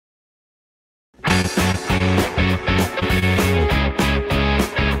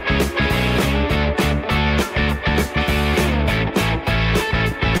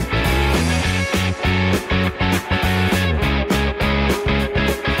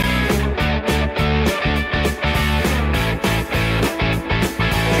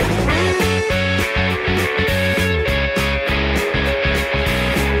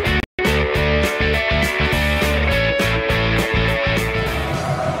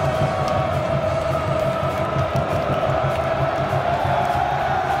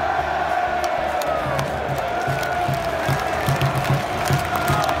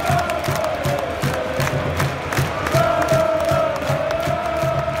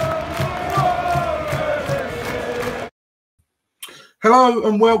Hello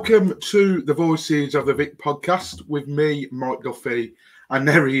and welcome to the Voices of the Vic podcast with me, Mike Duffy, and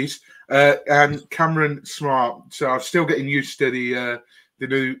there he is, and Cameron Smart. So I'm still getting used to the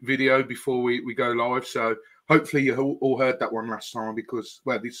new video before we go live. So hopefully you all heard that one last time because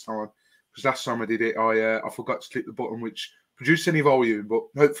last time I did it, I forgot to click the button which produced any volume, but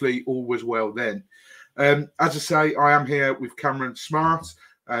hopefully all was well then. As I say, I am here with Cameron Smart,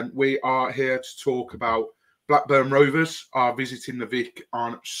 and we are here to talk about Blackburn Rovers are visiting the Vic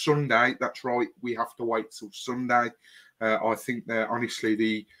on Sunday. That's right, we have to wait till Sunday. I think they're honestly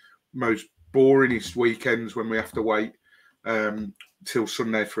the most boringest weekends when we have to wait till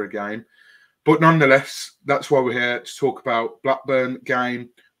Sunday for a game. But nonetheless, that's why we're here to talk about Blackburn game.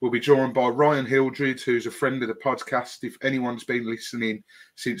 We'll be joined by Ryan Hildred, who's a friend of the podcast. If anyone's been listening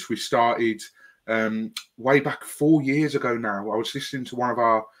since we started way back 4 years ago now, I was listening to one of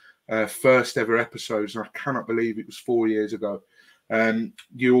our first ever episodes, and I cannot believe it was 4 years ago.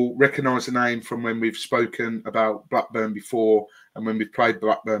 You'll recognise the name from when we've spoken about Blackburn before and when we've played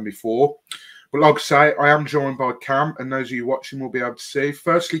Blackburn before. But like I say, I am joined by Cam, and those of you watching will be able to see.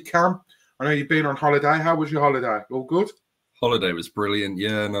 Firstly, Cam, I know you've been on holiday. How was your holiday? All good? Holiday was brilliant,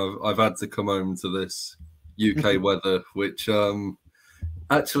 yeah, and I've had to come home to this UK weather, which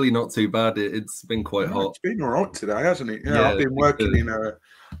actually not too bad. It's been quite hot. It's been all right today, hasn't it? Yeah, I've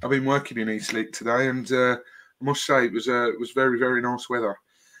been working in East League today, and I must say it was very, very nice weather.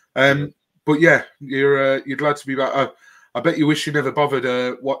 But yeah, you're glad to be back. I bet you wish you never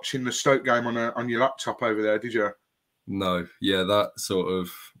bothered watching the Stoke game on your laptop over there, did you? No, yeah, that sort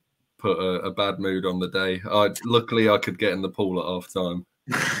of put a bad mood on the day. Luckily I could get in the pool at half time.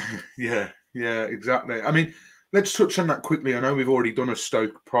 yeah, exactly. I mean, let's touch on that quickly. I know we've already done a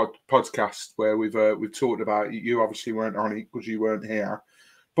Stoke podcast where we've talked about it. You obviously weren't on it because you weren't here.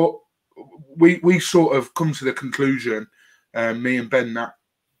 But we sort of come to the conclusion, me and Ben, that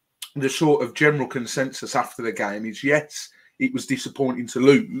the sort of general consensus after the game is, yes, it was disappointing to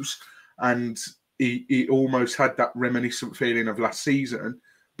lose, and he almost had that reminiscent feeling of last season.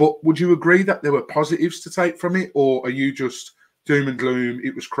 But would you agree that there were positives to take from it, or are you just doom and gloom,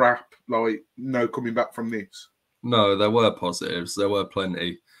 it was crap, like no coming back from this? No, there were positives. There were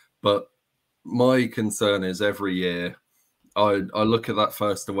plenty. But my concern is every year, I look at that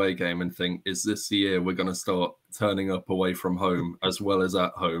first away game and think, is this the year we're going to start turning up away from home as well as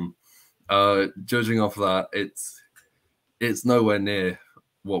at home? Judging off that, it's nowhere near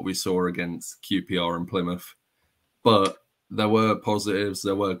what we saw against QPR and Plymouth. But there were positives,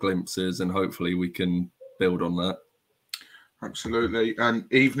 there were glimpses, and hopefully we can build on that. Absolutely. And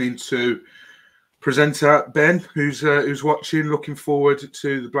evening to presenter Ben, who's watching. Looking forward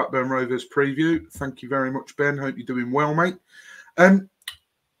to the Blackburn Rovers preview. Thank you very much, Ben. Hope you're doing well, mate.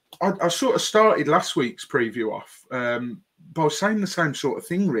 I sort of started last week's preview off by saying the same sort of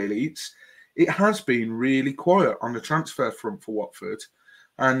thing, really. It has been really quiet on the transfer front for Watford.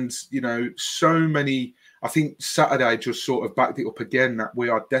 And, you know, so many, I think Saturday just sort of backed it up again that we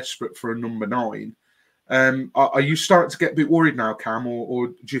are desperate for a number 9. Are you starting to get a bit worried now, Cam, or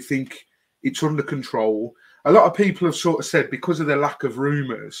do you think it's under control? A lot of people have sort of said because of the lack of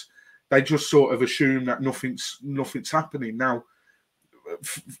rumours, they just sort of assume that nothing's happening. Now,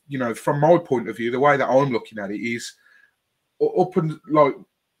 you know, from my point of view, the way that I'm looking at it is up and like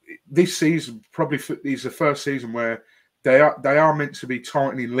this season probably is the first season where they are meant to be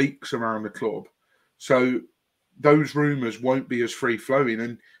tightening leaks around the club, so those rumours won't be as free flowing.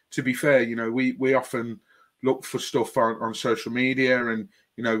 And to be fair, you know, we often look for stuff on social media, and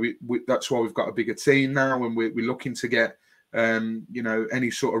you know, that's why we've got a bigger team now, and we're looking to get you know, any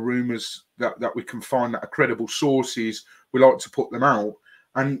sort of rumours that we can find that are credible sources. We like to put them out,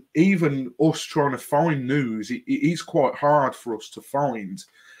 and even us trying to find news, it is quite hard for us to find,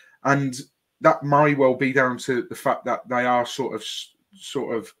 and that may well be down to the fact that they are sort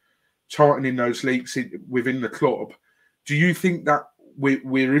of tightening those leaks within the club. Do you think that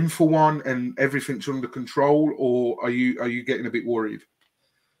we're in for one and everything's under control, or are you getting a bit worried?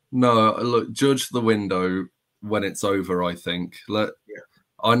 No, look, judge the window when it's over, I think.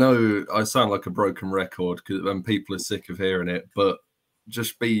 I know I sound like a broken record when people are sick of hearing it, but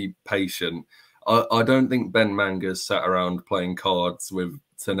just be patient. I don't think Ben Manga's sat around playing cards with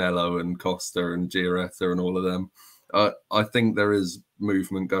Tonello and Costa and Gioretta and all of them. I think there is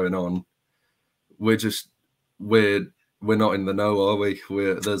movement going on. We're not in the know, are we?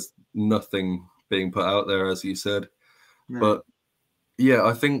 There's nothing being put out there, as you said. No. But yeah,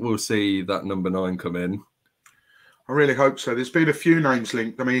 I think we'll see that number 9 come in. I really hope so. There's been a few names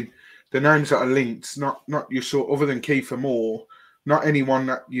linked. I mean, the names that are linked, not your sort, other than Kiefer Moore, not anyone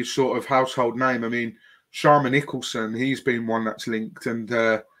that you sort of household name. I mean, Sharma Nicholson, he's been one that's linked, and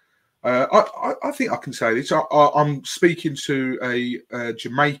I think I can say this. I'm speaking to a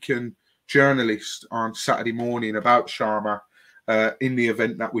Jamaican journalist on Saturday morning about Sharma in the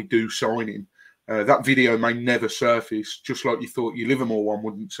event that we do sign him. That video may never surface, just like you thought your Livermore one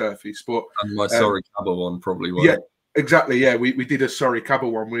wouldn't surface. But and my Sorry Cabba one probably won't. Yeah, exactly. Yeah, we did a Sorry Cabba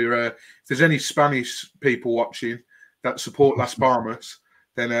one. If there's any Spanish people watching that support Las Palmas,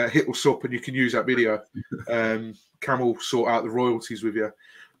 then hit us up and you can use that video. Cam will sort out the royalties with you.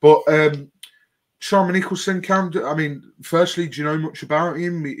 But Sharma Nicholson, Cam, I mean, firstly, do you know much about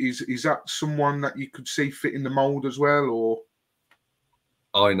him? Is that someone that you could see fit in the mould as well, or?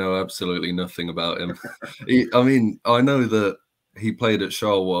 I know absolutely nothing about him. I mean, I know that he played at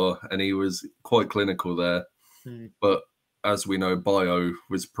Charleroi and he was quite clinical there. But as we know, Bio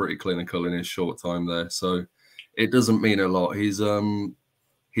was pretty clinical in his short time there. So it doesn't mean a lot. He's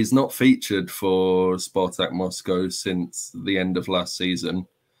not featured for Spartak Moscow since the end of last season.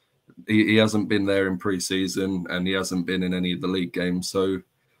 He hasn't been there in pre-season and he hasn't been in any of the league games. So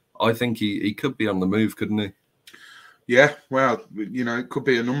I think he could be on the move, couldn't he? Yeah, well, you know, it could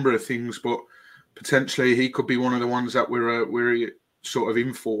be a number of things, but potentially he could be one of the ones that we're sort of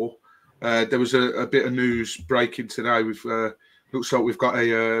in for. There was a bit of news breaking today. Looks like we've got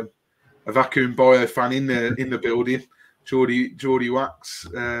a Vacuum Bio fan in the building. Geordie Wax.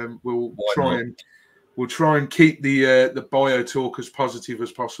 We'll try and keep the bio talk as positive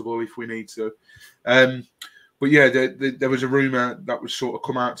as possible if we need to. But yeah, there was a rumor that was sort of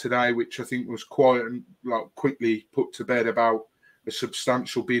come out today, which I think was quite quickly put to bed about a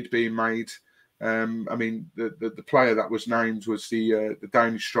substantial bid being made. I mean, the player that was named was the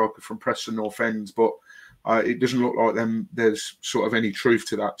Danish striker from Preston North End, but it doesn't look like there's sort of any truth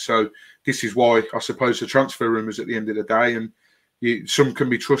to that. So this is why I suppose the transfer rumours at the end of the day, and some can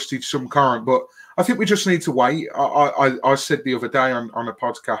be trusted, some can't. But I think we just need to wait. I said the other day on a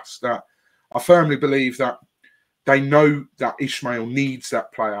podcast that I firmly believe that they know that Ishmael needs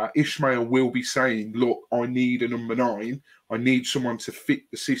that player. Ishmael will be saying, look, I need a number 9. I need someone to fit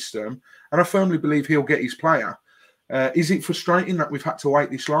the system. And I firmly believe he'll get his player. Is it frustrating that we've had to wait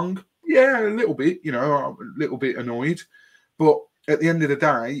this long? Yeah, a little bit, you know, a little bit annoyed. But at the end of the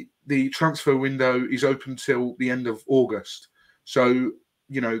day, the transfer window is open till the end of August. So,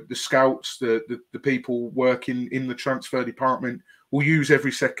 you know, the scouts, the people working in the transfer department will use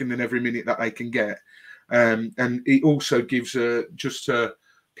every second and every minute that they can get. And it also gives, just to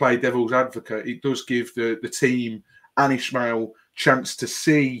play devil's advocate, it does give the team and Ishmael chance to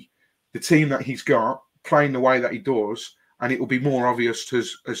see the team that he's got playing the way that he does, and it will be more obvious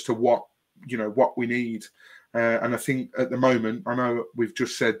as to what, you know, what we need. And I think at the moment, I know we've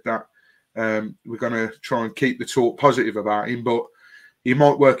just said that we're going to try and keep the talk positive about him, but he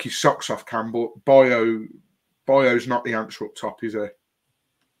might work his socks off, Cam, but Bio's not the answer up top, is he?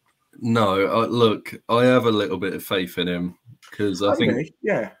 No, look, I have a little bit of faith in him because I think,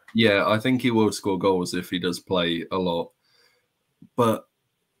 I think he will score goals if he does play a lot. But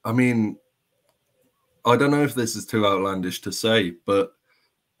I mean, I don't know if this is too outlandish to say, but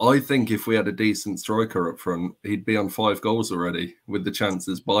I think if we had a decent striker up front, he'd be on 5 goals already with the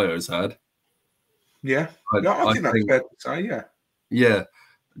chances Bio's had. Yeah, I think that's fair to say. Yeah,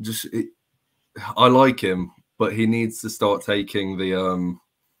 I like him, but he needs to start taking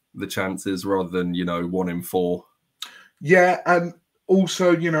the chances rather than, you know, 1 in 4. Yeah, and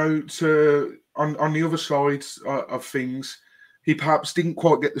also, you know, on the other side of things, he perhaps didn't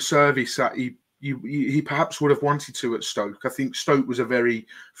quite get the service that he perhaps would have wanted to at Stoke. I think Stoke was a very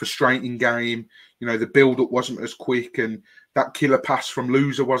frustrating game. You know, the build-up wasn't as quick, and that killer pass from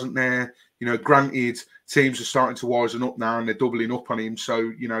Loser wasn't there. You know, granted, teams are starting to wisen up now and they're doubling up on him. So,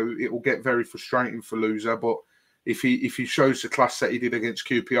 you know, it will get very frustrating for Loser. But if he shows the class that he did against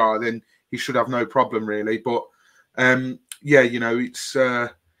QPR, then he should have no problem, really. But, yeah, you know,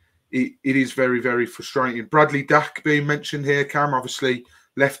 it is very, very frustrating. Bradley Dack being mentioned here, Cam, obviously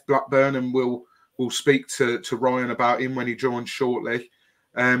left Blackburn, and we'll speak to Ryan about him when he joins shortly.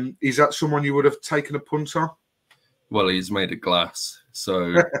 Is that someone you would have taken a punt on? Well, he's made of glass,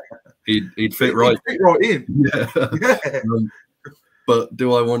 so he'd fit right. He'd fit right in. Yeah. But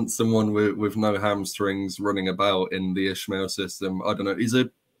do I want someone with no hamstrings running about in the Ishmael system? I don't know. He's a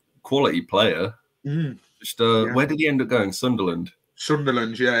quality player. Just where did he end up going? Sunderland.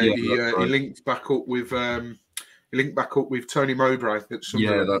 Sunderland, yeah. He linked back up with Tony Mowbray at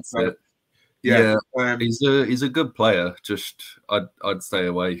Sunderland. Yeah, that's it. Yeah, he's a good player. Just I'd stay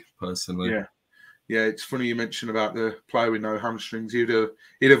away personally. Yeah. It's funny you mentioned about the player with no hamstrings. He'd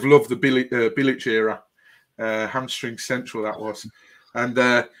have loved the Bilic era, hamstring central that was, and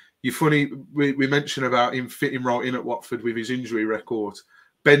You're funny. We mentioned about him fitting right in at Watford with his injury record.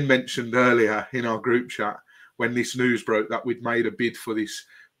 Ben mentioned earlier in our group chat when this news broke that we'd made a bid for this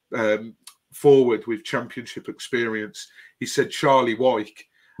forward with championship experience. He said Charlie Wyke,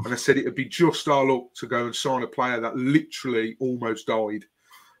 and I said it'd be just our luck to go and sign a player that literally almost died.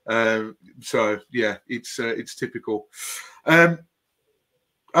 So yeah, it's typical.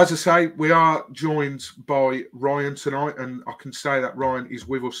 As I say, we are joined by Ryan tonight, and I can say that Ryan is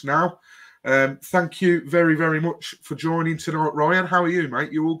with us now. Thank you very, very much for joining tonight, Ryan. How are you,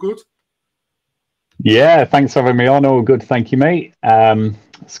 mate? You all good? Yeah, thanks for having me on. All good, thank you, mate.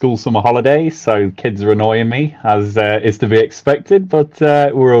 School summer holidays, so kids are annoying me, as is to be expected, but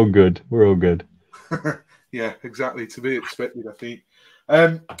we're all good. We're all good. Yeah, exactly, to be expected, I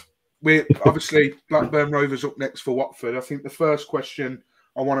think. We're obviously Blackburn Rovers up next for Watford. I think the first question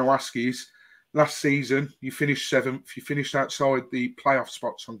I want to ask is, last season you finished 7th. You finished outside the playoff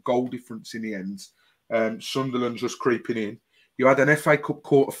spots on goal difference in the end. Sunderland just creeping in. You had an FA Cup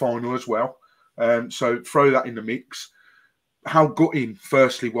quarter-final as well. So throw that in the mix. How gutting,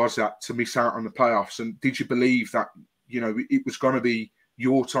 firstly, was that to miss out on the playoffs? And did you believe that, you know, it was going to be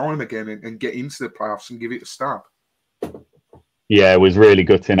your time again and get into the playoffs and give it a stab? Yeah, it was really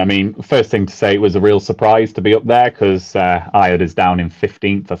gutting. I mean, first thing to say, it was a real surprise to be up there because I had us down in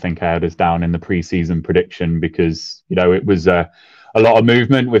 15th. I think I had us down in the pre-season prediction because, you know, it was a lot of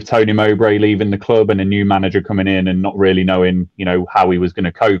movement with Tony Mowbray leaving the club and a new manager coming in and not really knowing, you know, how he was going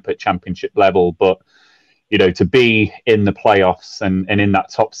to cope at championship level. But, you know, to be in the playoffs and in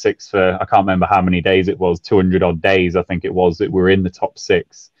that top 6 for, I can't remember how many days it was, 200 odd days, I think it was, that we're in the top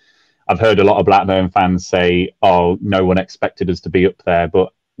 6. I've heard a lot of Blackburn fans say, oh, no one expected us to be up there.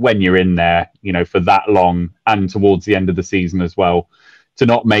 But when you're in there, you know, for that long and towards the end of the season as well, to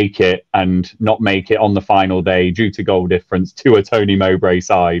not make it and not make it on the final day due to goal difference to a Tony Mowbray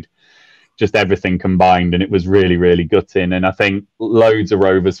side, just everything combined. And it was really, really gutting. And I think loads of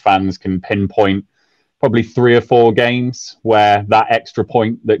Rovers fans can pinpoint probably 3 or 4 games where that extra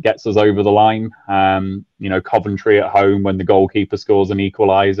point that gets us over the line, you know, Coventry at home when the goalkeeper scores an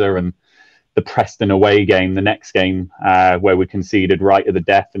equaliser, and the Preston away game, the next game, where we conceded right at the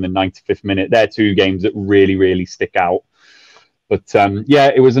death in the 95th minute. They're 2 games that really, really stick out. But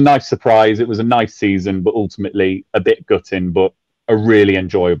yeah, it was a nice surprise. It was a nice season, but ultimately a bit gutting, but a really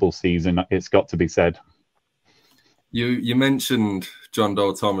enjoyable season, it's got to be said. You mentioned John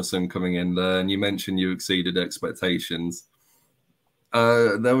Dole Thomason coming in there, and you mentioned you exceeded expectations.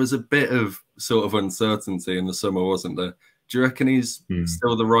 There was a bit of sort of uncertainty in the summer, wasn't there? Do you reckon he's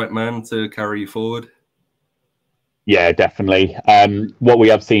still the right man to carry you forward? Yeah, definitely. What we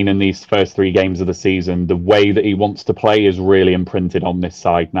have seen in these first 3 games of the season, the way that he wants to play is really imprinted on this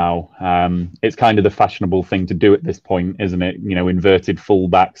side now. It's kind of the fashionable thing to do at this point, isn't it? You know, inverted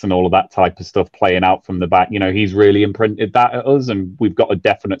fullbacks and all of that type of stuff, playing out from the back. You know, he's really imprinted that at us, and we've got a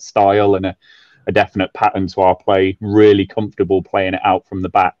definite style and a definite pattern to our play. Really comfortable playing it out from the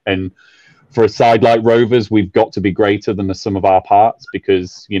back. And for a side like Rovers, we've got to be greater than the sum of our parts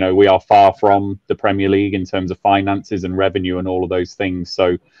because, you know, we are far from the Premier League in terms of finances and revenue and all of those things.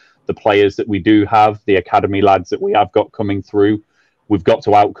 So the players that we do have, the academy lads that we have got coming through, we've got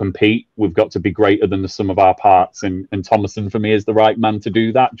to outcompete. We've got to be greater than the sum of our parts. And Thomason, for me, is the right man to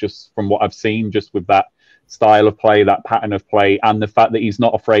do that, just from what I've seen, just with that style of play, that pattern of play, and the fact that he's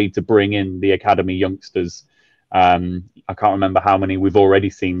not afraid to bring in the academy youngsters. I can't remember how many we've already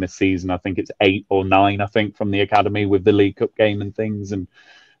seen this season. I think it's 8 or 9, I think, from the academy with the League Cup game and things. And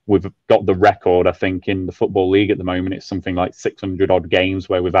we've got the record, I think, in the Football League at the moment. It's something like 600 odd games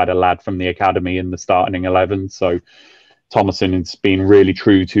where we've had a lad from the academy in the starting 11. So Thomason has been really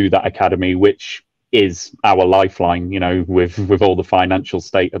true to that academy, which is our lifeline. You know, with all the financial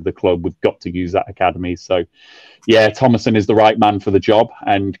state of the club, we've got to use that academy. So yeah, Thomason is the right man for the job,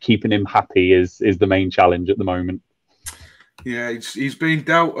 and keeping him happy is the main challenge at the moment. Yeah, he's been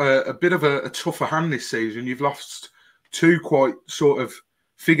dealt a bit of a tougher hand this season. You've lost 2 quite sort of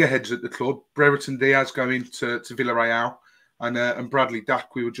figureheads at the club. Brereton Diaz going to Villarreal, and Bradley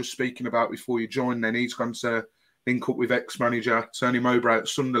Dack, we were just speaking about before you joined. Then he's gone to link up with ex-manager Tony Mowbray at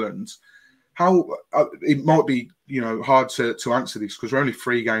Sunderland. How it might be, you know, hard to answer this because we're only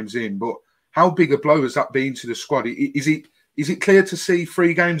 3 games in, but how big a blow has that been to the squad? Is it clear to see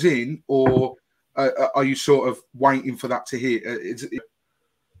 3 games in, or are you sort of waiting for that to hit?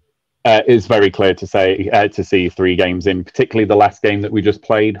 It's very clear to see 3 games in, particularly the last game that we just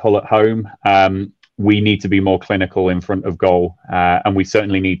played, Hull at home. We need to be more clinical in front of goal, and we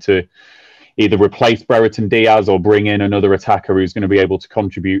certainly need to either replace Brereton Diaz or bring in another attacker who's going to be able to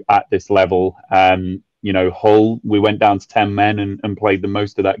contribute at this level. Hull, we went down to 10 men and played the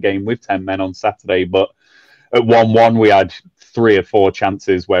most of that game with 10 men on Saturday. But at 1-1, we had 3 or 4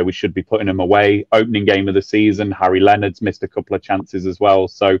 chances where we should be putting them away. Opening game of the season, Harry Leonard's missed a couple of chances as well.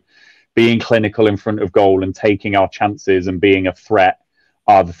 So being clinical in front of goal and taking our chances and being a threat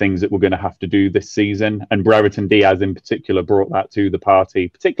are the things that we're going to have to do this season. And Brereton Diaz in particular brought that to the party,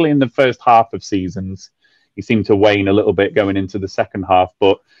 particularly in the first half of seasons. He seemed to wane a little bit going into the second half,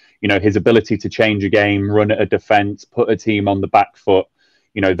 but his ability to change a game, run at a defence, put a team on the back foot,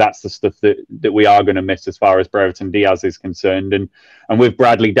 that's the stuff that we are going to miss as far as Brereton Diaz is concerned. And with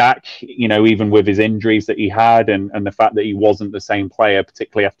Bradley Dack, even with his injuries that he had and the fact that he wasn't the same player,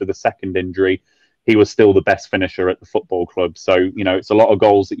 particularly after the second injury, he was still the best finisher at the football club. So, it's a lot of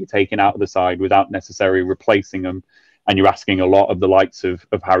goals that you're taking out of the side without necessarily replacing them. And you're asking a lot of the likes of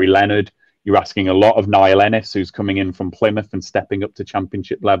Harry Leonard. You're asking a lot of Niall Ennis, who's coming in from Plymouth and stepping up to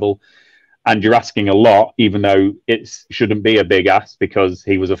championship level. And you're asking a lot, even though it shouldn't be a big ask because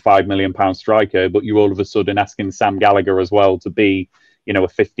he was a £5 million striker, but you're all of a sudden asking Sam Gallagher as well to be, a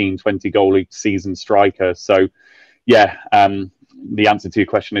 15, 20 goal season striker. So, yeah, the answer to your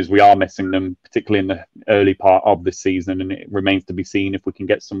question is we are missing them, particularly in the early part of the season. And it remains to be seen if we can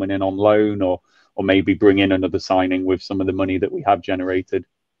get someone in on loan or maybe bring in another signing with some of the money that we have generated.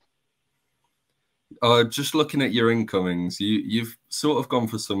 Just looking at your incomings, you've sort of gone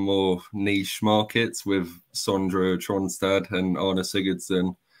for some more niche markets with Sondre Tronstad and Arne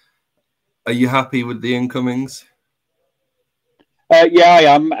Sigurdsson. Are you happy with the incomings? Yeah, I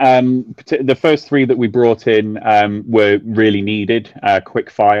am. The first 3 that we brought in were really needed, quick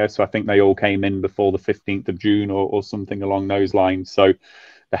fire. So I think they all came in before the 15th of June or something along those lines. So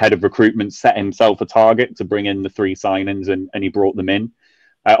the head of recruitment set himself a target to bring in the 3 signings and he brought them in.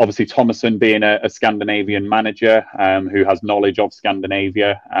 Obviously, Thomason being a Scandinavian manager who has knowledge of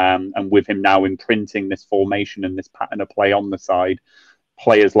Scandinavia, and with him now imprinting this formation and this pattern of play on the side,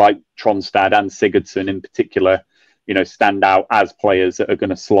 players like Tronstad and Sigurdsson in particular, stand out as players that are going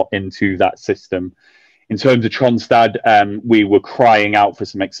to slot into that system. In terms of Tronstad, we were crying out for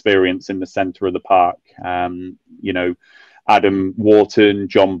some experience in the centre of the park. Adam Wharton,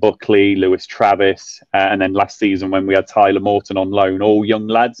 John Buckley, Lewis Travis, and then last season when we had Tyler Morton on loan, all young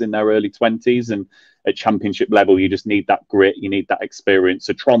lads in their early 20s. And at championship level, you just need that grit, you need that experience.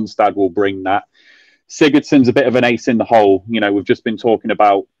 So Tronstad will bring that. Sigurdsson's a bit of an ace in the hole. We've just been talking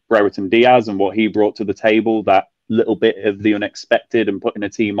about Brereton Diaz and what he brought to the table, that little bit of the unexpected and putting a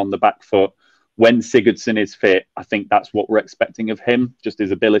team on the back foot. When Sigurdsson is fit, I think that's what we're expecting of him, just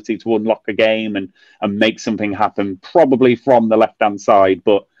his ability to unlock a game and make something happen, probably from the left-hand side,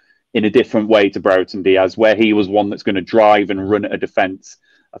 but in a different way to Brereton Diaz, where he was one that's going to drive and run at a defence.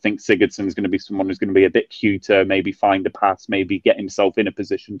 I think Sigurdsson's going to be someone who's going to be a bit cuter, maybe find a pass, maybe get himself in a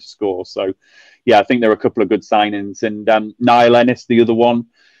position to score. So, yeah, I think there are a couple of good signings. And Niall Ennis, the other one,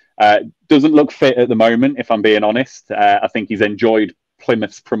 doesn't look fit at the moment, if I'm being honest. I think he's enjoyed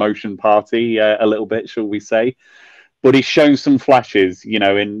Plymouth's promotion party a little bit, shall we say. But he's shown some flashes,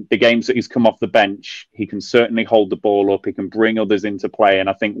 in the games that he's come off the bench. He can certainly hold the ball up. He can bring others into play. And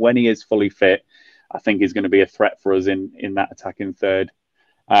I think when he is fully fit, I think he's going to be a threat for us in that attacking third.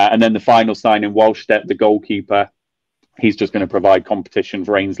 And then the final signing, Walstedt, the goalkeeper, he's just going to provide competition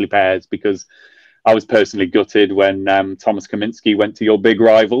for Ainsley Pears, because I was personally gutted when Thomas Kaminski went to your big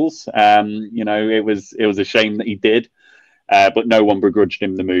rivals. It was a shame that he did, but no one begrudged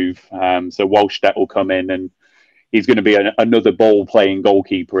him the move. So Walstedt will come in and he's going to be another ball-playing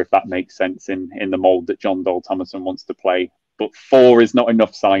goalkeeper, if that makes sense, in the mould that John Dole Thomason wants to play. But 4 is not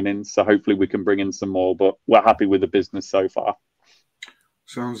enough signings, so hopefully we can bring in some more. But we're happy with the business so far.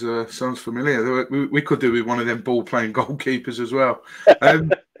 Sounds familiar. We could do with one of them ball-playing goalkeepers as well.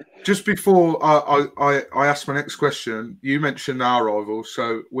 Just before I ask my next question, you mentioned our rivals,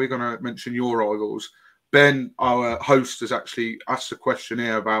 so we're going to mention your rivals. Ben, our host, has actually asked a question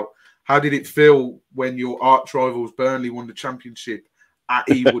here about how did it feel when your arch rivals Burnley won the championship at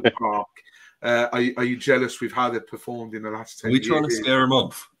Ewood Park? Are you jealous with how they've performed in the last 10 years? Are we trying to scare them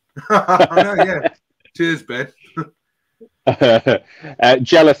off? I know, yeah. Cheers, Ben.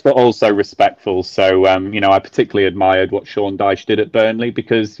 Jealous, but also respectful. So, I particularly admired what Sean Dyche did at Burnley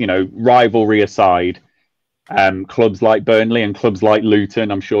because, rivalry aside, clubs like Burnley and clubs like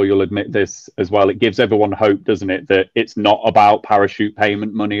Luton, I'm sure you'll admit this as well, it gives everyone hope, doesn't it, that it's not about parachute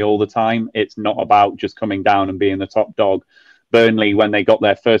payment money all the time. It's not about just coming down and being the top dog. Burnley, when they got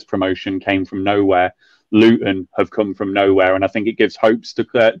their first promotion, came from nowhere. Luton have come from nowhere. And I think it gives hopes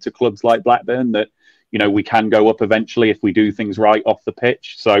to clubs like Blackburn that, we can go up eventually if we do things right off the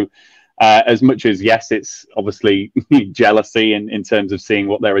pitch. So As much as, yes, it's obviously jealousy in terms of seeing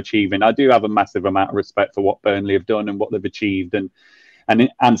what they're achieving, I do have a massive amount of respect for what Burnley have done and what they've achieved. And in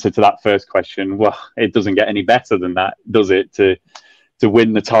answer to that first question, well, it doesn't get any better than that, does it? To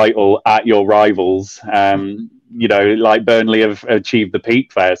win the title at your rivals. You know, like Burnley have achieved the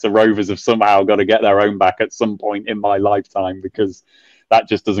peak there, so Rovers have somehow got to get their own back at some point in my lifetime, because that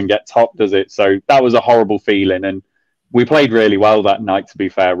just doesn't get topped, does it? So that was a horrible feeling, and we played really well that night, to be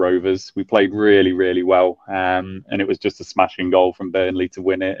fair, Rovers. We played really, really well, and it was just a smashing goal from Burnley to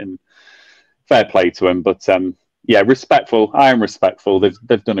win it, and fair play to him. But yeah, respectful. I am respectful.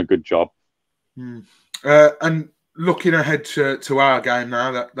 They've done a good job. And looking ahead to our game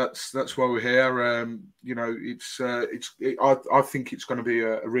now, that's why we're here. You know, I think it's going to be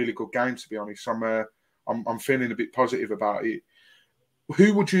a really good game, to be honest. I'm feeling a bit positive about it.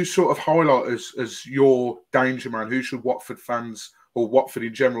 Who would you sort of highlight as your danger man? Who should Watford fans, or Watford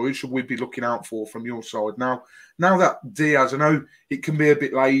in general, who should we be looking out for from your side? Now that Diaz, I know it can be a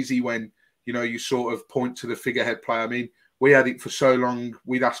bit lazy when, you know, you sort of point to the figurehead player. I mean, we had it for so long,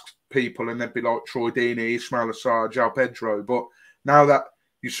 we'd ask people and they'd be like Troy Deeney, Ismail Assar, João Pedro. But now that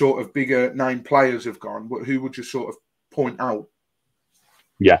you sort of bigger name players have gone, who would you sort of point out?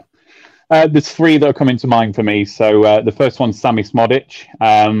 Yeah. There's three that are coming to mind for me. So the first one's Sami Smodic.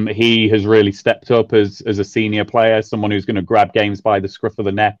 He has really stepped up as a senior player, someone who's going to grab games by the scruff of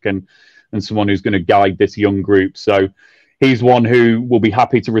the neck and someone who's going to guide this young group. So he's one who will be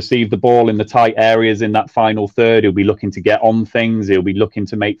happy to receive the ball in the tight areas in that final third. He'll be looking to get on things. He'll be looking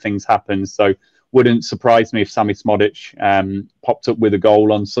to make things happen. So wouldn't surprise me if Sami Smodic popped up with a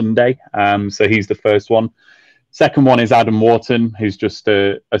goal on Sunday. So he's the first one. Second one is Adam Wharton, who's just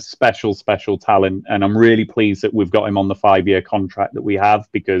a special talent. And I'm really pleased that we've got him on the 5-year contract that we have,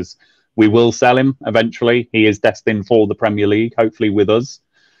 because we will sell him eventually. He is destined for the Premier League, hopefully with us.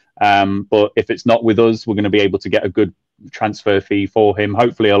 But if it's not with us, we're going to be able to get a good transfer fee for him,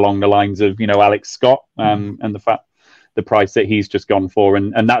 hopefully along the lines of, you know, Alex Scott and the price that he's just gone for.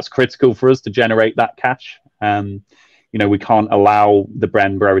 And that's critical for us to generate that cash. You know, we can't allow the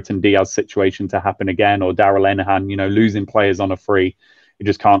Brereton Diaz situation to happen again, or Daryl Enahan, you know, losing players on a free. It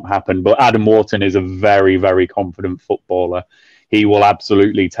just can't happen. But Adam Wharton is a very, very confident footballer. He will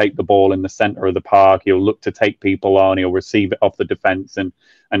absolutely take the ball in the centre of the park. He'll look to take people on. He'll receive it off the defence, and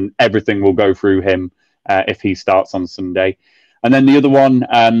everything will go through him if he starts on Sunday. And then the other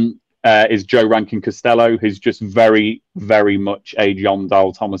one is Joe Rankin-Costello, who's just very, very much a John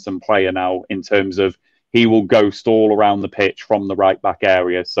Dahl Thomason player now, in terms of he will ghost all around the pitch from the right back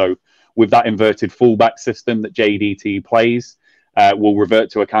area. So with that inverted fullback system that JDT plays, we'll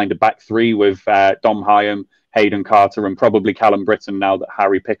revert to a kind of back three with Dom Hyam, Hayden Carter, and probably Callum Britton now that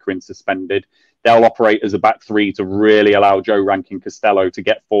Harry Pickering's suspended. They'll operate as a back three to really allow Joe Rankin-Costello to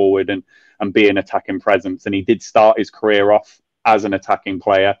get forward and be an attacking presence. And he did start his career off as an attacking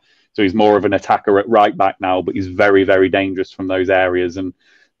player. So he's more of an attacker at right back now, but he's very, very dangerous from those areas. And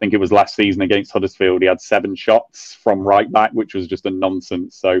I think it was last season against Huddersfield, he had 7 shots from right back, which was just a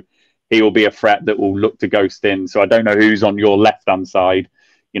nonsense. So he will be a threat that will look to ghost in. So I don't know who's on your left-hand side.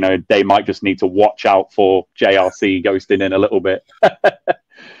 You know, they might just need to watch out for JRC ghosting in a little bit.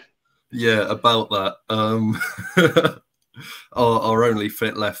 Yeah, about that. Our only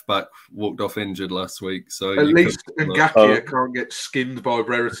fit left back walked off injured last week. So at least Ngakia can't get skinned by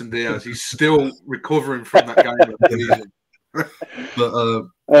Brereton Diaz. He's still recovering from that game. But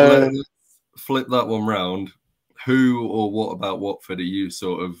let's flip that one round. Who or what about Watford are you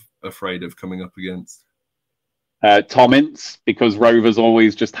sort of afraid of coming up against? Tom Ince, because Rovers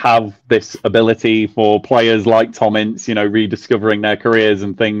always just have this ability for players like Tom Ince, you know, rediscovering their careers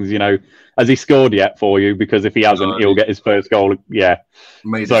and things. You know, has he scored yet for you? Because if he hasn't, he'll get his first goal. Yeah,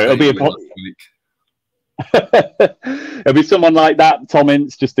 so it'll be it'll be someone like that, Tom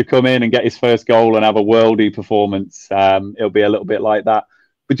Ince, just to come in and get his first goal and have a worldy performance. It'll be a little bit like that.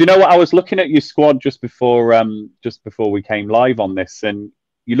 But you know what? I was looking at your squad just before we came live on this, and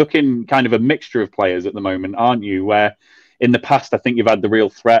you're looking kind of a mixture of players at the moment, aren't you? Where in the past, I think you've had the real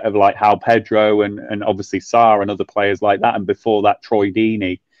threat of like João Pedro and obviously Sarr and other players like that, and before that, Troy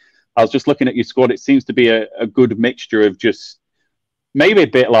Deeney. I was just looking at your squad. It seems to be a good mixture of just maybe a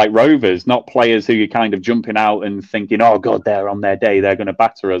bit like Rovers, not players who you're kind of jumping out and thinking, oh, God, they're on their day. They're going to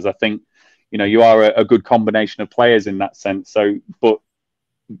batter us. I think, you know, you are a good combination of players in that sense. So, but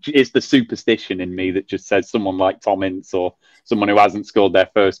it's the superstition in me that just says someone like Tom Ince or someone who hasn't scored their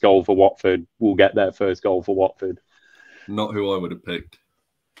first goal for Watford will get their first goal for Watford. Not who I would have picked.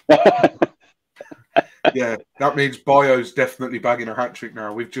 Yeah, that means Bio's definitely bagging a hat-trick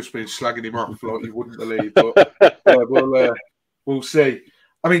now. We've just been slagging him off like you wouldn't believe. But we'll see.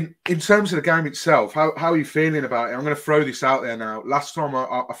 I mean, in terms of the game itself, how are you feeling about it? I'm going to throw this out there now. Last time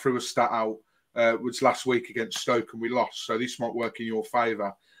I threw a stat out was last week against Stoke and we lost, so this might work in your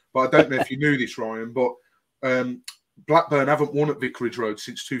favour. But I don't know if you knew this, Ryan, but Blackburn haven't won at Vicarage Road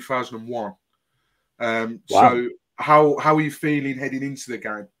since 2001. Wow. So how are you feeling heading into the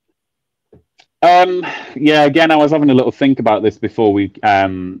game? Yeah, again, I was having a little think about this before we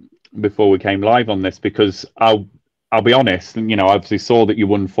came live on this, because I'll be honest, I obviously saw that you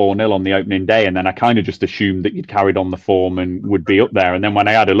won 4-0 on the opening day, and then I kind of just assumed that you'd carried on the form and would be up there. And then when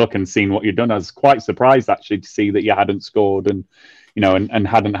I had a look and seen what you'd done, I was quite surprised actually to see that you hadn't scored and and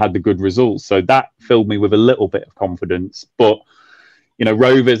hadn't had the good results. So that filled me with a little bit of confidence. But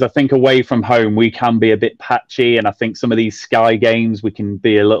Rovers, I think away from home we can be a bit patchy, and I think some of these Sky games we can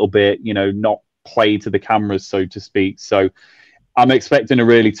be a little bit not play to the cameras, so to speak. So I'm expecting a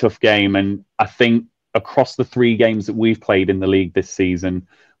really tough game, and I think across the 3 games that we've played in the league this season,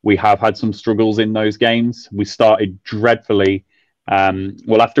 we have had some struggles in those games. We started dreadfully,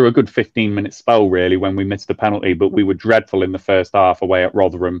 after a good 15-minute spell, really, when we missed a penalty, but we were dreadful in the first half away at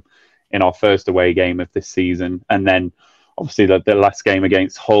Rotherham in our first away game of this season. And then, obviously, the last game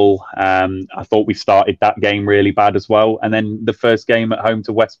against Hull, I thought we started that game really bad as well. And then the first game at home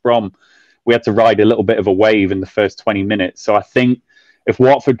to West Brom, we had to ride a little bit of a wave in the first 20 minutes. So I think if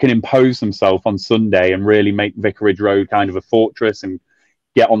Watford can impose themselves on Sunday and really make Vicarage Road kind of a fortress and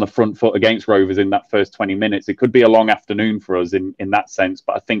get on the front foot against Rovers in that first 20 minutes, it could be a long afternoon for us in that sense.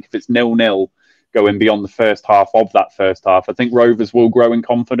 But I think if it's 0-0 going beyond the first half of that first half, I think Rovers will grow in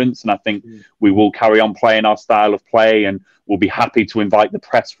confidence, and I think we will carry on playing our style of play, and we'll be happy to invite the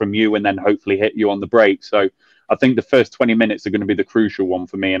press from you and then hopefully hit you on the break. So I think the first 20 minutes are going to be the crucial one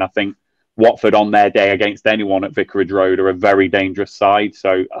for me, and I think Watford on their day against anyone at Vicarage Road are a very dangerous side.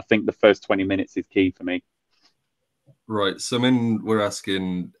 So I think the first 20 minutes is key for me. Right. So we're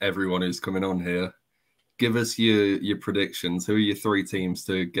asking everyone who's coming on here, give us your predictions. Who are your 3 teams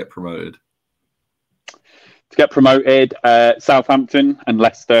to get promoted? To get promoted, Southampton and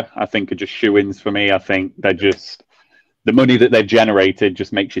Leicester, I think, are just shoo-ins for me. I think they're just... The money that they've generated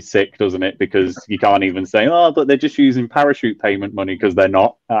just makes you sick, doesn't it? Because you can't even say, but they're just using parachute payment money, because they're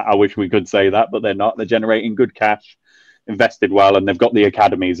not. I wish we could say that, but they're not. They're generating good cash, invested well, and they've got the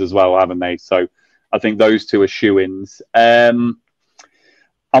academies as well, haven't they? So I think those 2 are shoo-ins. I'm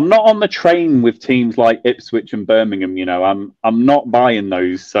not on the train with teams like Ipswich and Birmingham. I'm not buying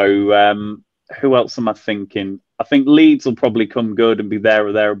those. So who else am I thinking? I think Leeds will probably come good and be there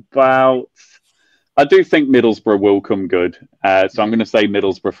or thereabouts. I do think Middlesbrough will come good. So I'm going to say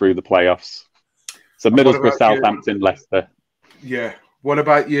Middlesbrough through the playoffs. So Middlesbrough, Southampton, Leicester. Yeah. What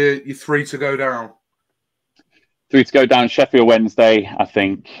about your 3 to go down? 3 to go down, Sheffield Wednesday, I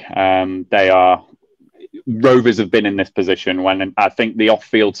think. They are... Rovers have been in this position when I think the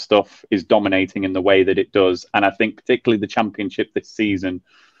off-field stuff is dominating in the way that it does. And I think particularly the Championship this season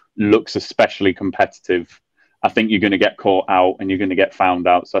looks especially competitive. I think you're going to get caught out and you're going to get found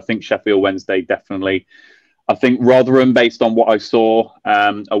out. So I think Sheffield Wednesday, definitely. I think Rotherham, based on what I saw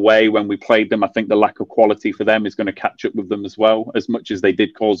away when we played them, I think the lack of quality for them is going to catch up with them as well. As much as they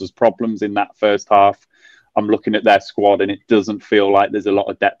did cause us problems in that first half, I'm looking at their squad and it doesn't feel like there's a lot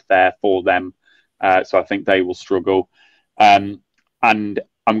of depth there for them. So I think they will struggle. And I'm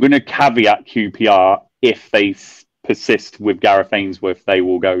going to caveat QPR, if they persist with Gareth Ainsworth, they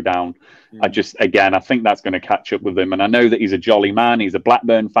will go down. I think that's going to catch up with him. And I know that he's a jolly man. He's a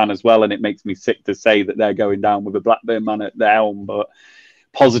Blackburn fan as well. And it makes me sick to say that they're going down with a Blackburn man at the helm. But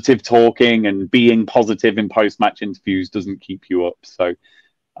positive talking and being positive in post-match interviews doesn't keep you up. So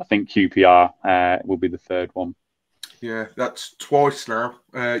I think QPR will be the 3rd one. Yeah, that's twice now.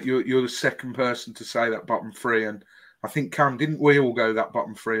 You're the 2nd person to say that bottom 3. And I think, Cam, didn't we all go that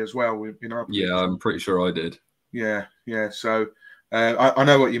bottom 3 as well? Yeah, I'm pretty sure I did. Yeah. So... I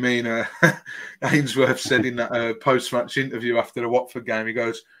know what you mean. Ainsworth said in that post-match interview after the Watford game, he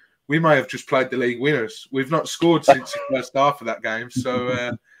goes, "We may have just played the league winners. We've not scored since the first half of that game."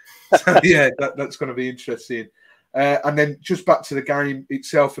 So yeah, that's going to be interesting. And then just back to the game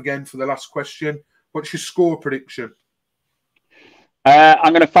itself again for the last question. What's your score prediction?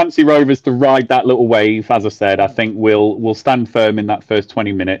 I'm going to fancy Rovers to ride that little wave. As I said, I think we'll stand firm in that first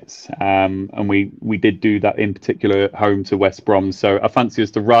 20 minutes. And we did do that in particular at home to West Brom. So I fancy us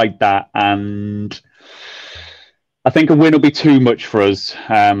to ride that. And I think a win will be too much for us.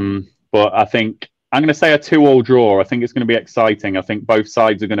 But I think I'm going to say a 2-2 draw. I think it's going to be exciting. I think both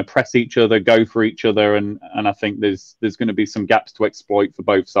sides are going to press each other, go for each other. And I think there's going to be some gaps to exploit for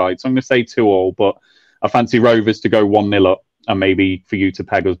both sides. So I'm going to say 2-2, but I fancy Rovers to go 1-0 up. And maybe for you to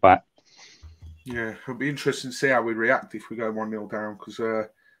peg us back. Yeah, it'll be interesting to see how we react if we go 1-0 down, because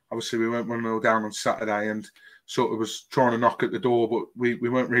obviously we went 1-0 down on Saturday and sort of was trying to knock at the door, but we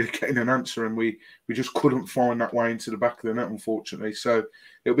weren't really getting an answer, and we just couldn't find that way into the back of the net, unfortunately. So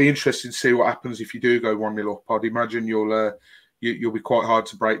it'll be interesting to see what happens if you do go 1-0 up. I'd imagine you'll be quite hard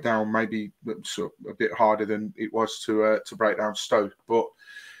to break down, maybe sort of a bit harder than it was to break down Stoke. But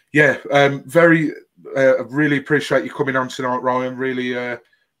yeah, really appreciate you coming on tonight, Ryan.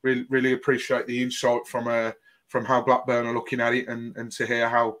 Really appreciate the insight from how Blackburn are looking at it, and to hear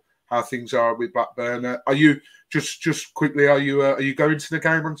how things are with Blackburn. Are you just quickly? Are you going to the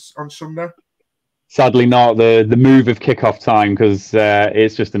game on Sunday? Sadly not. The move of kickoff time, because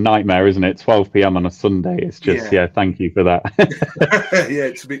it's just a nightmare, isn't it? 12 p.m. on a Sunday. It's just thank you for that. Yeah,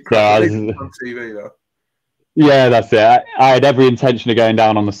 it's a bit crazy on TV though. Yeah, that's it. I had every intention of going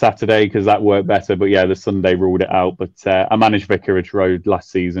down on the Saturday because that worked better, but yeah, the Sunday ruled it out. But I managed Vicarage Road last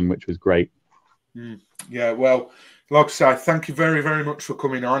season, which was great. Yeah, well, like I say, thank you very, very much for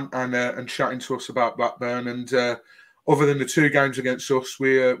coming on and chatting to us about Blackburn. And other than the 2 games against us,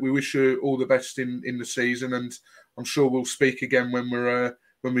 we wish you all the best in the season, and I'm sure we'll speak again when we're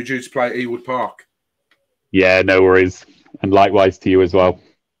due to play at Ewood Park. Yeah, no worries, and likewise to you as well.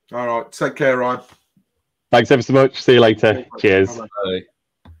 All right, take care, Ryan. Thanks ever so much. See you later. Cheers. Bye.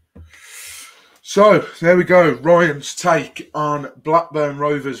 So there we go. Ryan's take on Blackburn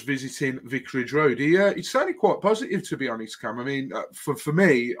Rovers visiting Vicarage Road. He sounded quite positive, to be honest, Cam. I mean, for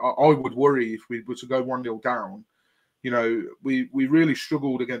me, I would worry if we were to go 1-0 down. You know, we really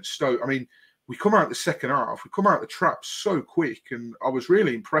struggled against Stoke. I mean, we come out the second half, we come out the trap so quick, and I was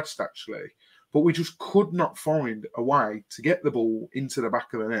really impressed actually. But we just could not find a way to get the ball into the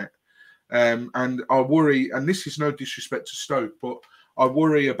back of the net. And I worry, and this is no disrespect to Stoke, but I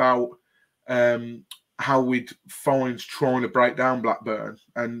worry about how we'd find trying to break down Blackburn.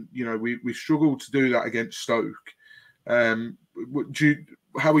 And, you know, we struggled to do that against Stoke.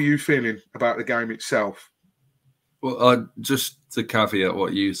 How are you feeling about the game itself? Well, just to caveat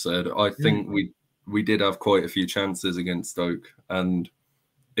what you said, I think we did have quite a few chances against Stoke. And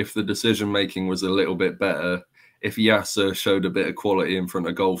if the decision-making was a little bit better, if Yasser showed a bit of quality in front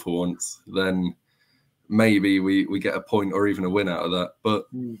of goal for once, then maybe we get a point or even a win out of that. But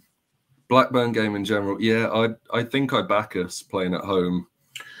Blackburn game in general, yeah, I think I back us playing at home.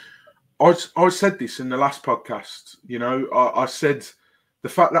 I said this in the last podcast. You know, I said the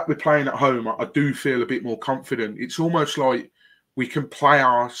fact that we're playing at home, I do feel a bit more confident. It's almost like we can play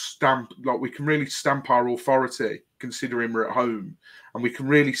our stamp, like we can really stamp our authority considering we're at home, and we can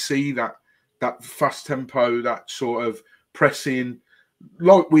really see that fast tempo, that sort of pressing,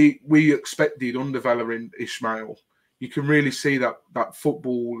 like we expected under Valérien Ismaël. You can really see that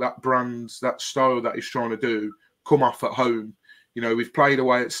football, that brand, that style that he's trying to do come off at home. You know, we've played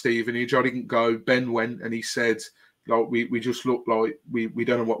away at Stevenage. I didn't go. Ben went, and he said, like, we just look like we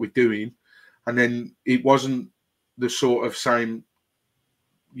don't know what we're doing. And then it wasn't the sort of same,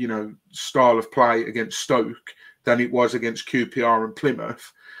 you know, style of play against Stoke than it was against QPR and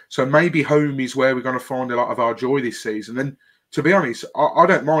Plymouth. So maybe home is where we're going to find a lot of our joy this season. And to be honest, I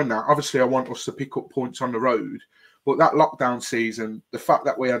don't mind that. Obviously, I want us to pick up points on the road. But that lockdown season, the fact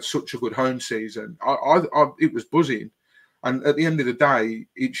that we had such a good home season, it was buzzing. And at the end of the day,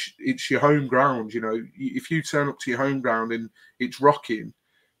 it's your home ground. You know, if you turn up to your home ground and it's rocking,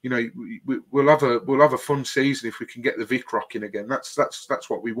 you know, we'll have a fun season if we can get the Vic rocking again. That's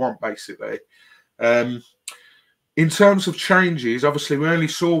what we want, basically. In terms of changes, obviously we only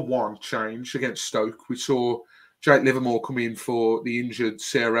saw one change against Stoke. We saw Jake Livermore come in for the injured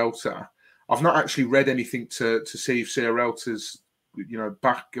Sierralta. I've not actually read anything to see if Sierralta's, you know,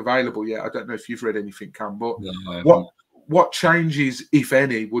 back available yet. I don't know if you've read anything, Cam. But no, what changes, if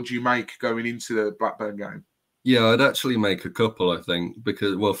any, would you make going into the Blackburn game? Yeah, I'd actually make a couple, I think,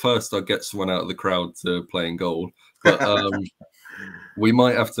 because, well, first I'd get someone out of the crowd to play in goal. But we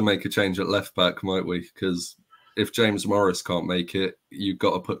might have to make a change at left back, might we? Because if James Morris can't make it, you've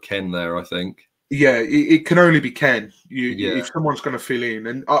got to put Ken there, I think. Yeah, it can only be Ken. If someone's going to fill in.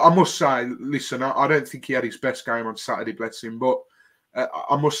 And I must say, listen, I don't think he had his best game on Saturday, bless him. But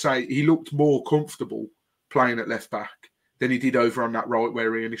I must say, he looked more comfortable playing at left back than he did over on that right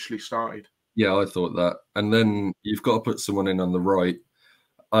where he initially started. Yeah, I thought that. And then you've got to put someone in on the right.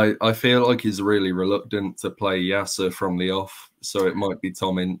 I feel like he's really reluctant to play Yasser from the off. So it might be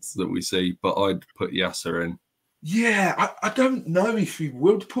Tom Ince that we see, but I'd put Yasser in. Yeah, I don't know if he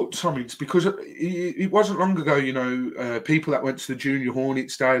would put Tom Ince, because it wasn't long ago, you know, people that went to the Junior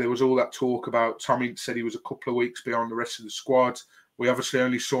Hornets Day, there was all that talk about Tom Ince said he was a couple of weeks beyond the rest of the squad. We obviously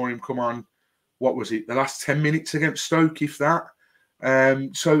only saw him come on, what was it, the last 10 minutes against Stoke, if that.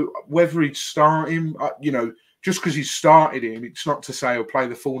 So whether he'd start him, you know, just because he started him, it's not to say he'll play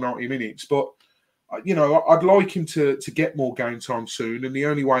the full 90 minutes. But, you know, I'd like him to get more game time soon. And the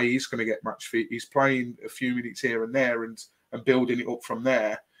only way he's going to get match fit is playing a few minutes here and there and building it up from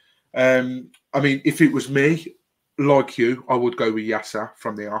there. I mean, if it was me, like you, I would go with Yasser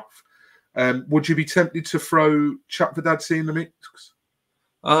from the off. Would you be tempted to throw Chakvedadze in the mix?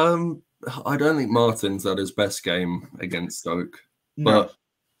 I don't think Martin's had his best game against Stoke, but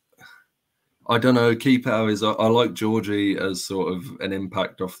I don't know. Keep out is I like Georgie as sort of an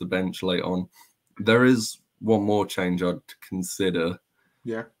impact off the bench late on. There is one more change I'd consider.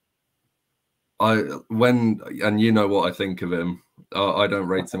 Yeah. And you know what I think of him. I don't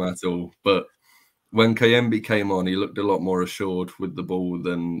rate him at all, but when Kayembe came on, he looked a lot more assured with the ball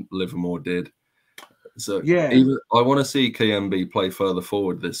than Livermore did. So yeah, I want to see Kayembe play further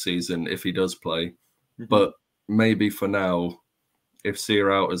forward this season if he does play. But maybe for now, if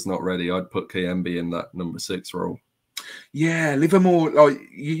Searout is not ready, I'd put Kayembe in that number 6 role. Yeah, Livermore, like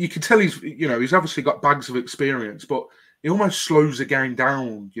you can tell he's obviously got bags of experience, but he almost slows the game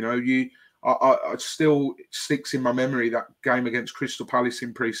down. You know, I still sticks in my memory that game against Crystal Palace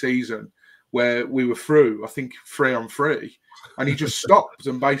in pre-season where we were through, I think 3-on-3, and he just stopped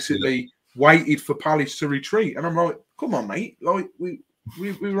and basically waited for Palace to retreat. And I'm like, come on, mate, like we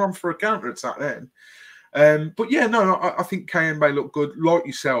were on for a counter attack then. But yeah, no, I think Kayembe looked good. Like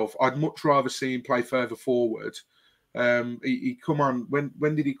yourself, I'd much rather see him play further forward. He come on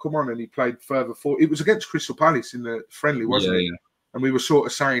when did he come on and he played further forward? It was against Crystal Palace in the friendly, wasn't it? Yeah. And we were sort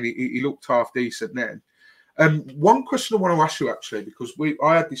of saying he looked half decent then. One question I want to ask you actually, because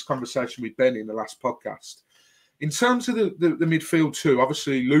I had this conversation with Ben in the last podcast. In terms of the midfield too,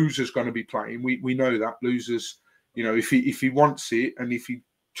 obviously Loser's going to be playing. We know that Loser's, you know, if he wants it and if he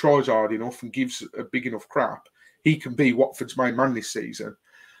tries hard enough and gives a big enough crap, he can be Watford's main man this season.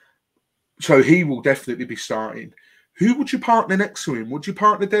 So he will definitely be starting. Who would you partner next to him? Would you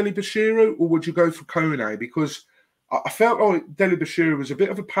partner Deli Bashiru or would you go for Kone? Because I felt like Deli Bashiru was a bit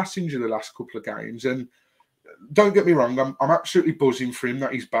of a passenger the last couple of games. And don't get me wrong, I'm absolutely buzzing for him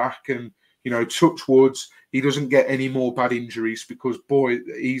that he's back. And, you know, touch woods, he doesn't get any more bad injuries because, boy,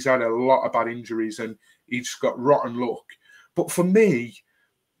 he's had a lot of bad injuries and he's got rotten luck. But for me,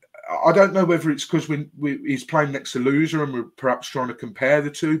 I don't know whether it's because he's playing next to Loser and we're perhaps trying to compare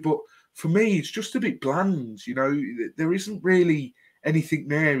the two, but for me, it's just a bit bland. You know, there isn't really anything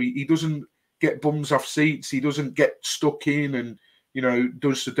there. He doesn't get bums off seats. He doesn't get stuck in and, you know,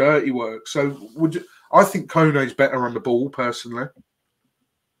 does the dirty work. So I think Kone's better on the ball, personally.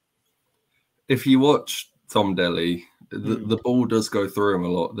 If you watch Tom Deli, the ball does go through him a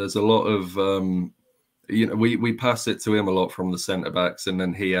lot. There's a lot of, you know, we pass it to him a lot from the centre-backs and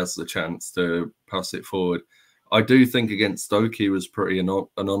then he has the chance to pass it forward. I do think against Stoke he was pretty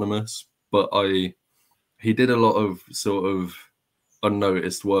anonymous, but he did a lot of sort of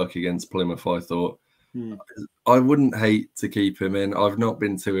unnoticed work against Plymouth, I thought. I wouldn't hate to keep him in. I've not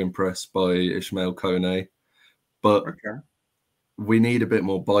been too impressed by Ismail Kone, but we need a bit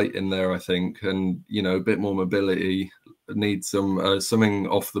more bite in there, I think, and, you know, a bit more mobility. Need some something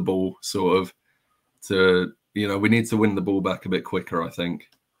off the ball, sort of, to, you know, we need to win the ball back a bit quicker, I think.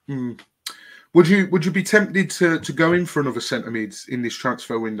 Would you be tempted to go in for another centre mid in this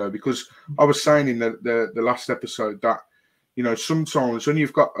transfer window? Because I was saying in the last episode that, you know, sometimes when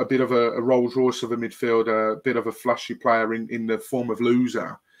you've got a bit of a Rolls Royce of a midfielder, a bit of a flashy player in the form of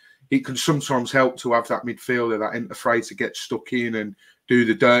Loser, it can sometimes help to have that midfielder that ain't afraid to get stuck in and do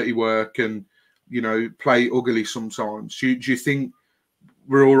the dirty work and, you know, play ugly sometimes. Do you think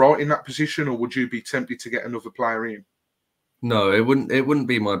we're all right in that position, or would you be tempted to get another player in? No, it wouldn't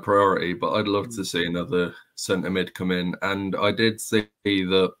be my priority, but I'd love to see another centre mid come in. And I did see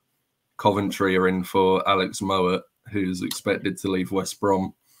that Coventry are in for Alex Mowat, who's expected to leave West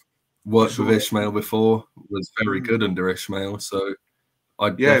Brom. Worked with Ishmael before, was very good under Ishmael, so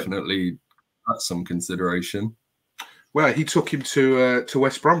I'd definitely that's some consideration. Well, he took him to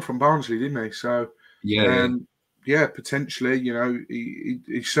West Brom from Barnsley, didn't he? So yeah, potentially, you know,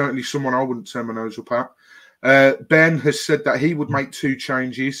 he's certainly someone I wouldn't turn my nose up at. Ben has said that he would make 2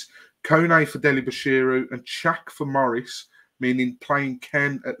 changes: Kone for Deli Bashiru and Chak for Morris, meaning playing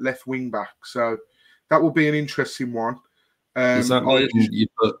Ken at left wing back. So that will be an interesting one. Does that mean you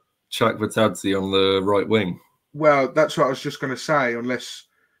put Chakvedadze on the right wing? Well, that's what I was just going to say. Unless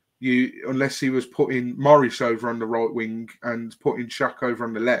he was putting Morris over on the right wing and putting Chak over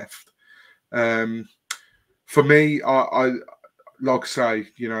on the left. For me, I like I say,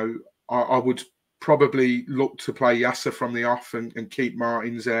 you know, I would probably look to play Yasser from the off and keep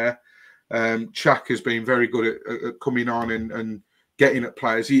Martins there. Chak has been very good at coming on and getting at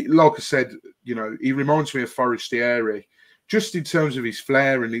players. He, like I said, you know, he reminds me of Forestieri, just in terms of his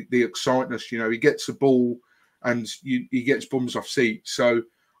flair and the excitedness. You know, he gets the ball and he gets bums off seats. So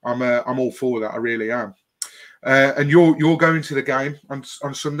I'm all for that. I really am. And you're going to the game on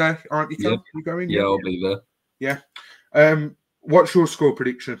Sunday, aren't you, Cam? Yep. You going? Yeah, I'll be there. Yeah. What's your score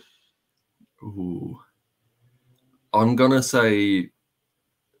prediction? Ooh. I'm gonna say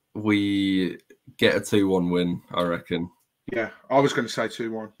we get a 2-1 win, I reckon. Yeah, I was going to say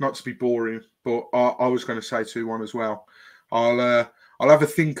 2-1. Not to be boring, but I was going to say 2-1 as well. I'll have a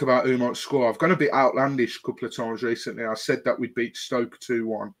think about who might score. I've gone a bit outlandish a couple of times recently. I said that we'd beat Stoke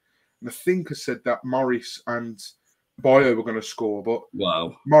 2-1. And I think I said that Morris and Bio were going to score, but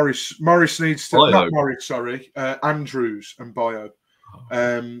wow, Morris needs to Bio. not Morris, sorry, Andrews and Bio.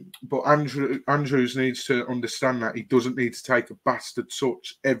 But Andrews needs to understand that he doesn't need to take a bastard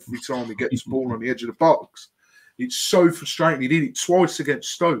touch every time he gets the ball on the edge of the box. It's so frustrating. He did it twice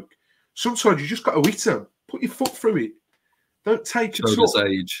against Stoke. Sometimes you just got to hit him. Put your foot through it. Don't take a touch. His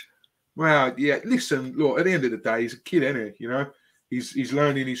age. Well, yeah. Listen, look. At the end of the day, he's a kid, isn't he? You know, he's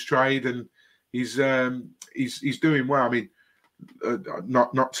learning his trade and he's doing well. I mean,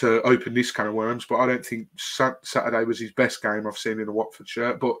 not to open this can of worms, but I don't think Saturday was his best game I've seen in a Watford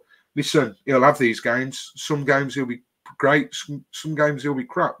shirt. But listen, he'll have these games. Some games he'll be great. Some games he'll be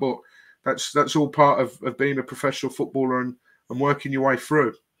crap. But that's all part of being a professional footballer and working your way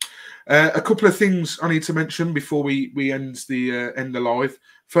through. A couple of things I need to mention before we end the live.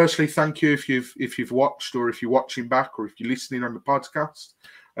 Firstly, thank you if you've watched or if you're watching back or if you're listening on the podcast.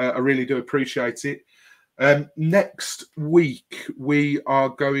 I really do appreciate it. Next week we are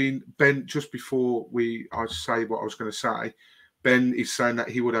going, Ben, just before I say what I was going to say, Ben is saying that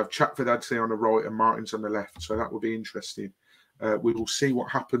he would have Chatford Adsley on the right and Martins on the left, so that will be interesting. We will see what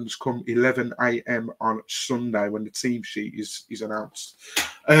happens come 11 a.m. on Sunday when the team sheet is announced.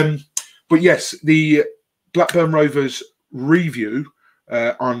 But yes, the Blackburn Rovers review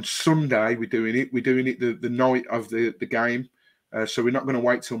on Sunday. We're doing it. We're doing it the night of the game. So we're not going to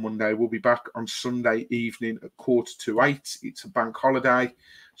wait till Monday. We'll be back on Sunday evening at 7:45. It's a bank holiday,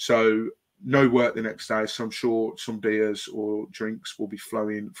 so no work the next day. So I'm sure some beers or drinks will be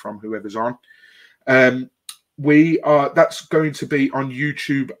flowing from whoever's on. That's going to be on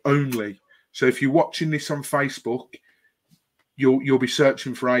YouTube only. So if you're watching this on Facebook, you'll be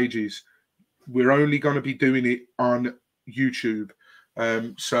searching for ages. We're only going to be doing it on YouTube.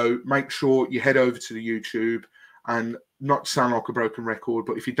 So make sure you head over to the YouTube and not sound like a broken record,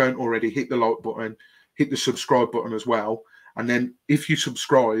 but if you don't already, hit the like button, hit the subscribe button as well. And then if you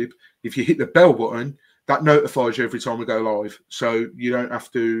subscribe, if you hit the bell button, that notifies you every time we go live. So you don't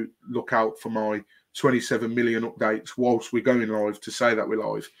have to look out for my 27 million updates whilst we're going live to say that we're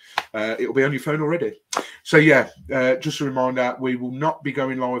live. It'll be on your phone already. So yeah, just a reminder, we will not be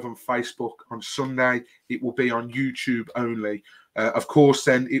going live on Facebook on Sunday. It will be on YouTube only. Of course,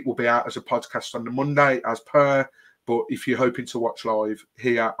 then it will be out as a podcast on the Monday as per, but if you're hoping to watch live,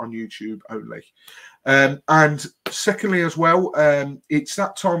 here on YouTube only. And secondly as well, it's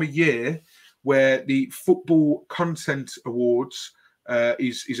that time of year where the Football Content Awards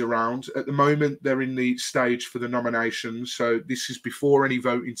is around. At the moment, they're in the stage for the nominations. So this is before any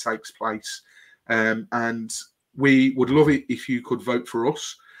voting takes place. And we would love it if you could vote for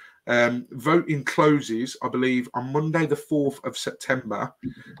us. Voting closes, I believe, on Monday, the 4th of September.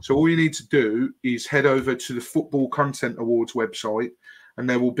 So all you need to do is head over to the Football Content Awards website, and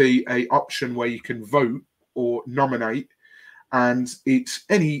there will be an option where you can vote or nominate. And it's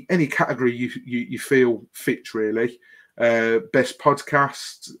any category you feel fit, really. Best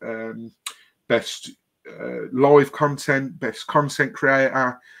podcast, best live content, best content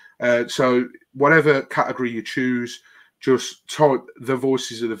creator. So whatever category you choose, just type the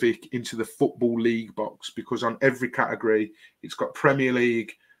Voices of the Vic into the Football League box, because on every category, it's got Premier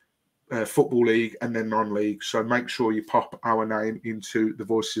League, Football League, and then non-league. So make sure you pop our name into the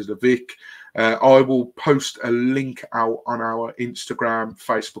Voices of the Vic. I will post a link out on our Instagram,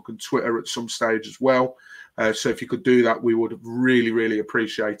 Facebook, and Twitter at some stage as well. So if you could do that, we would really, really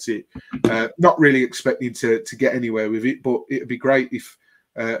appreciate it. Not really expecting to get anywhere with it, but it'd be great if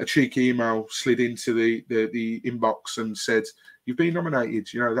a cheeky email slid into the inbox and said you've been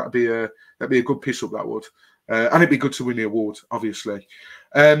nominated. You know, that'd be a good piss up, that would, and it'd be good to win the award, obviously.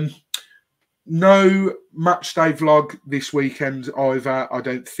 No match day vlog this weekend either, I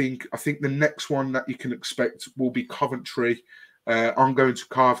don't think. I think the next one that you can expect will be Coventry. I'm going to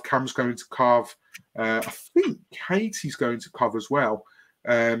carve, Cam's going to carve, I think Katie's going to carve as well,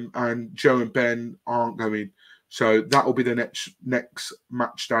 and Joe and Ben aren't going. So that will be the next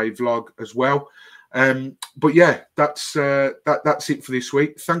match day vlog as well. But yeah, that's it for this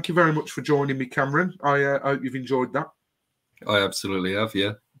week. Thank you very much for joining me, Cameron. I hope you've enjoyed that. I absolutely have,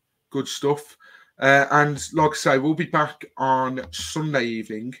 yeah. Good stuff. And like I say, we'll be back on Sunday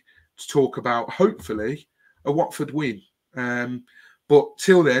evening to talk about, hopefully, a Watford win. But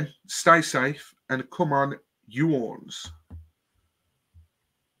till then, stay safe and come on, you Horns.